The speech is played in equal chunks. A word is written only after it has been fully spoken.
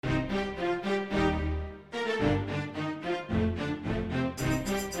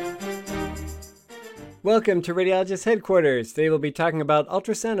Welcome to Radiologist Headquarters. Today we'll be talking about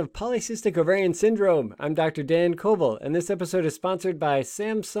ultrasound of polycystic ovarian syndrome. I'm Dr. Dan Koval, and this episode is sponsored by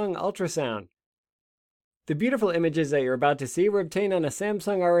Samsung Ultrasound. The beautiful images that you're about to see were obtained on a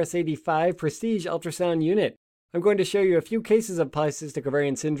Samsung RS-85 Prestige ultrasound unit. I'm going to show you a few cases of polycystic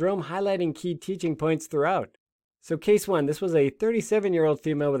ovarian syndrome, highlighting key teaching points throughout. So case 1, this was a 37-year-old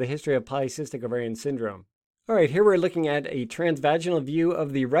female with a history of polycystic ovarian syndrome. Alright, here we're looking at a transvaginal view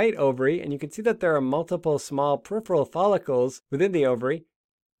of the right ovary, and you can see that there are multiple small peripheral follicles within the ovary.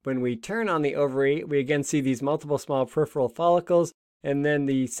 When we turn on the ovary, we again see these multiple small peripheral follicles, and then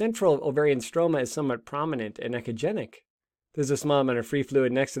the central ovarian stroma is somewhat prominent and echogenic. There's a small amount of free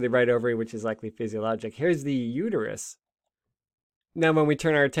fluid next to the right ovary, which is likely physiologic. Here's the uterus. Now when we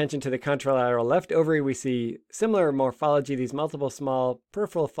turn our attention to the contralateral left ovary, we see similar morphology, these multiple small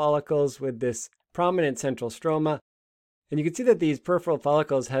peripheral follicles with this prominent central stroma, and you can see that these peripheral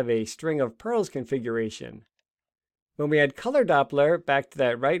follicles have a string of pearls configuration. When we add color Doppler back to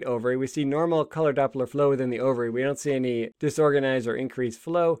that right ovary, we see normal color Doppler flow within the ovary. We don't see any disorganized or increased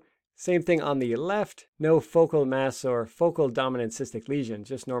flow. Same thing on the left, no focal mass or focal dominant cystic lesion,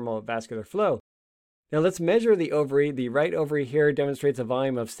 just normal vascular flow. Now let's measure the ovary. The right ovary here demonstrates a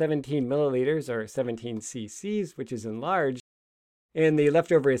volume of 17 milliliters or 17 cc's, which is enlarged. And the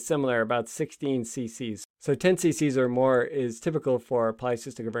left ovary is similar, about 16 cc's. So 10 cc's or more is typical for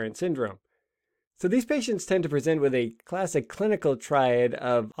polycystic ovarian syndrome. So these patients tend to present with a classic clinical triad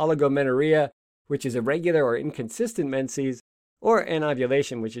of oligomenorrhea, which is irregular or inconsistent menses, or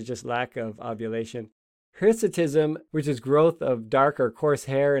anovulation, which is just lack of ovulation. Hirsutism, which is growth of dark or coarse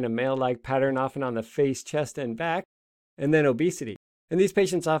hair in a male-like pattern, often on the face, chest, and back, and then obesity. And these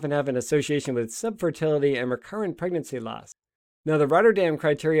patients often have an association with subfertility and recurrent pregnancy loss. Now, the Rotterdam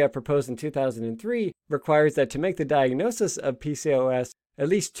criteria proposed in 2003 requires that to make the diagnosis of PCOS, at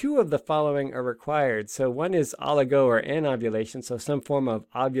least two of the following are required. So one is oligo or anovulation, so some form of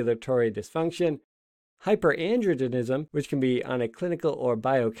ovulatory dysfunction, hyperandrogenism, which can be on a clinical or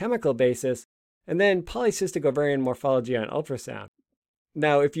biochemical basis, and then polycystic ovarian morphology on ultrasound.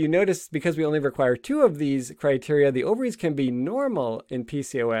 Now, if you notice, because we only require two of these criteria, the ovaries can be normal in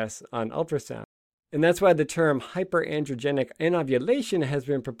PCOS on ultrasound. And that's why the term hyperandrogenic anovulation has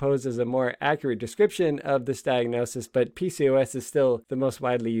been proposed as a more accurate description of this diagnosis, but PCOS is still the most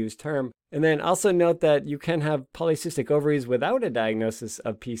widely used term. And then also note that you can have polycystic ovaries without a diagnosis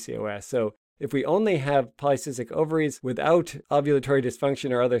of PCOS. So if we only have polycystic ovaries without ovulatory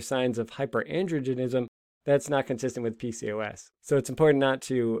dysfunction or other signs of hyperandrogenism, that's not consistent with PCOS. So it's important not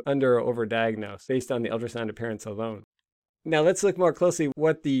to under or overdiagnose based on the ultrasound appearance alone. Now let's look more closely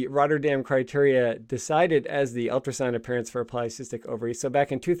what the Rotterdam criteria decided as the ultrasound appearance for polycystic ovary. So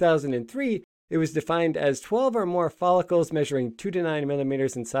back in 2003, it was defined as 12 or more follicles measuring 2 to 9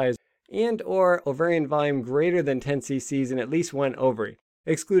 millimeters in size and or ovarian volume greater than 10 cc's in at least one ovary,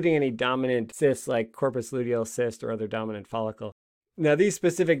 excluding any dominant cysts like corpus luteal cyst or other dominant follicle. Now, these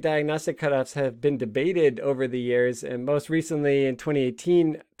specific diagnostic cutoffs have been debated over the years, and most recently in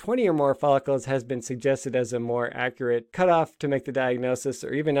 2018, 20 or more follicles has been suggested as a more accurate cutoff to make the diagnosis,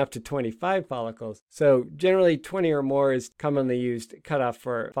 or even up to 25 follicles. So generally 20 or more is commonly used cutoff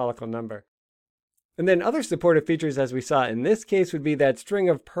for follicle number. And then other supportive features, as we saw in this case, would be that string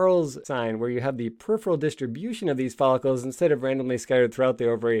of pearls sign, where you have the peripheral distribution of these follicles instead of randomly scattered throughout the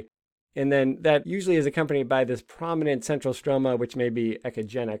ovary. And then that usually is accompanied by this prominent central stroma, which may be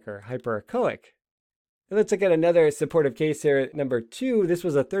echogenic or hyperechoic. And let's look at another supportive case here, number 2. This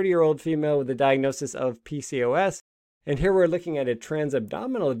was a 30-year-old female with a diagnosis of PCOS. And here we're looking at a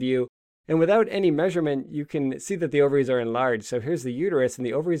transabdominal view. And without any measurement, you can see that the ovaries are enlarged. So here's the uterus, and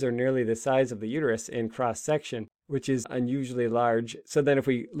the ovaries are nearly the size of the uterus in cross-section, which is unusually large. So then if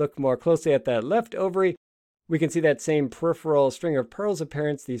we look more closely at that left ovary, we can see that same peripheral string of pearls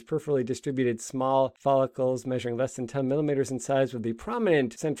appearance, these peripherally distributed small follicles measuring less than 10 millimeters in size with the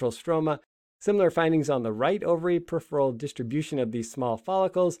prominent central stroma. Similar findings on the right ovary, peripheral distribution of these small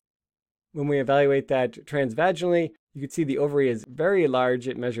follicles. When we evaluate that transvaginally, you can see the ovary is very large.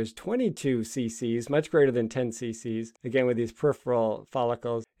 It measures 22 cc's, much greater than 10 cc's, again with these peripheral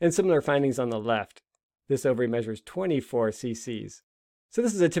follicles. And similar findings on the left. This ovary measures 24 cc's. So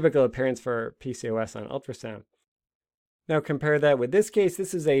this is a typical appearance for PCOS on ultrasound. Now compare that with this case.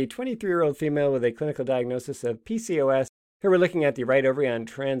 This is a 23-year-old female with a clinical diagnosis of PCOS. Here we're looking at the right ovary on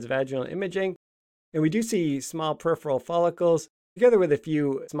transvaginal imaging. And we do see small peripheral follicles, together with a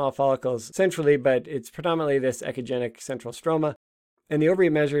few small follicles centrally, but it's predominantly this echogenic central stroma. And the ovary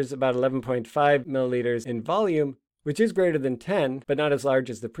measures about 11.5 milliliters in volume, which is greater than 10, but not as large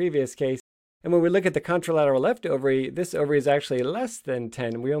as the previous case. And when we look at the contralateral left ovary, this ovary is actually less than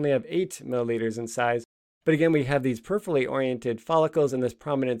 10. We only have 8 milliliters in size. But again, we have these peripherally oriented follicles and this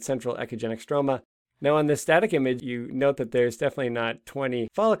prominent central echogenic stroma. Now on this static image, you note that there's definitely not 20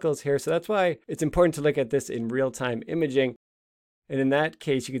 follicles here, so that's why it's important to look at this in real-time imaging. And in that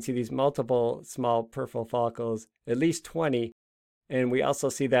case, you can see these multiple small peripheral follicles, at least 20. And we also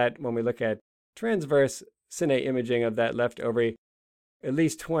see that when we look at transverse cine imaging of that left ovary, at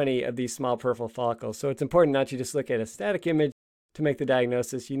least 20 of these small peripheral follicles. So it's important not to just look at a static image to make the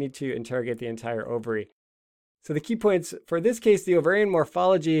diagnosis. You need to interrogate the entire ovary. So the key points for this case, the ovarian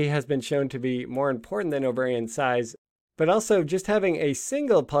morphology has been shown to be more important than ovarian size, but also just having a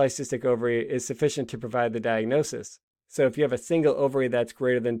single polycystic ovary is sufficient to provide the diagnosis. So if you have a single ovary that's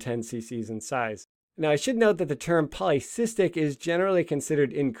greater than 10 cc's in size. Now I should note that the term polycystic is generally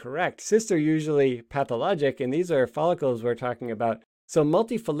considered incorrect. Cysts are usually pathologic, and these are follicles we're talking about. So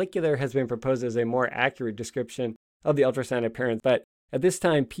multifollicular has been proposed as a more accurate description of the ultrasound appearance, but at this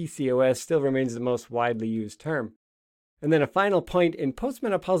time, PCOS still remains the most widely used term. And then a final point, in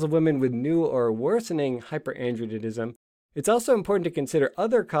postmenopausal women with new or worsening hyperandrogenism, it's also important to consider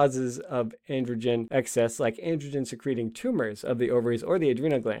other causes of androgen excess, like androgen-secreting tumors of the ovaries or the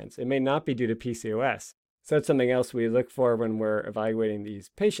adrenal glands. It may not be due to PCOS. So that's something else we look for when we're evaluating these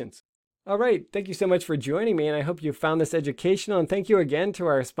patients. All right, thank you so much for joining me, and I hope you found this educational, and thank you again to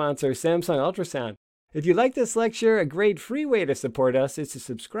our sponsor, Samsung Ultrasound. If you like this lecture, a great free way to support us is to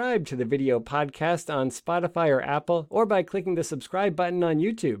subscribe to the video podcast on Spotify or Apple, or by clicking the subscribe button on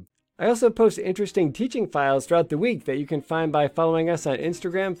YouTube. I also post interesting teaching files throughout the week that you can find by following us on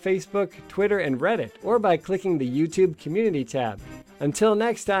Instagram, Facebook, Twitter, and Reddit, or by clicking the YouTube community tab. Until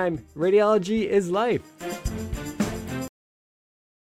next time, radiology is life.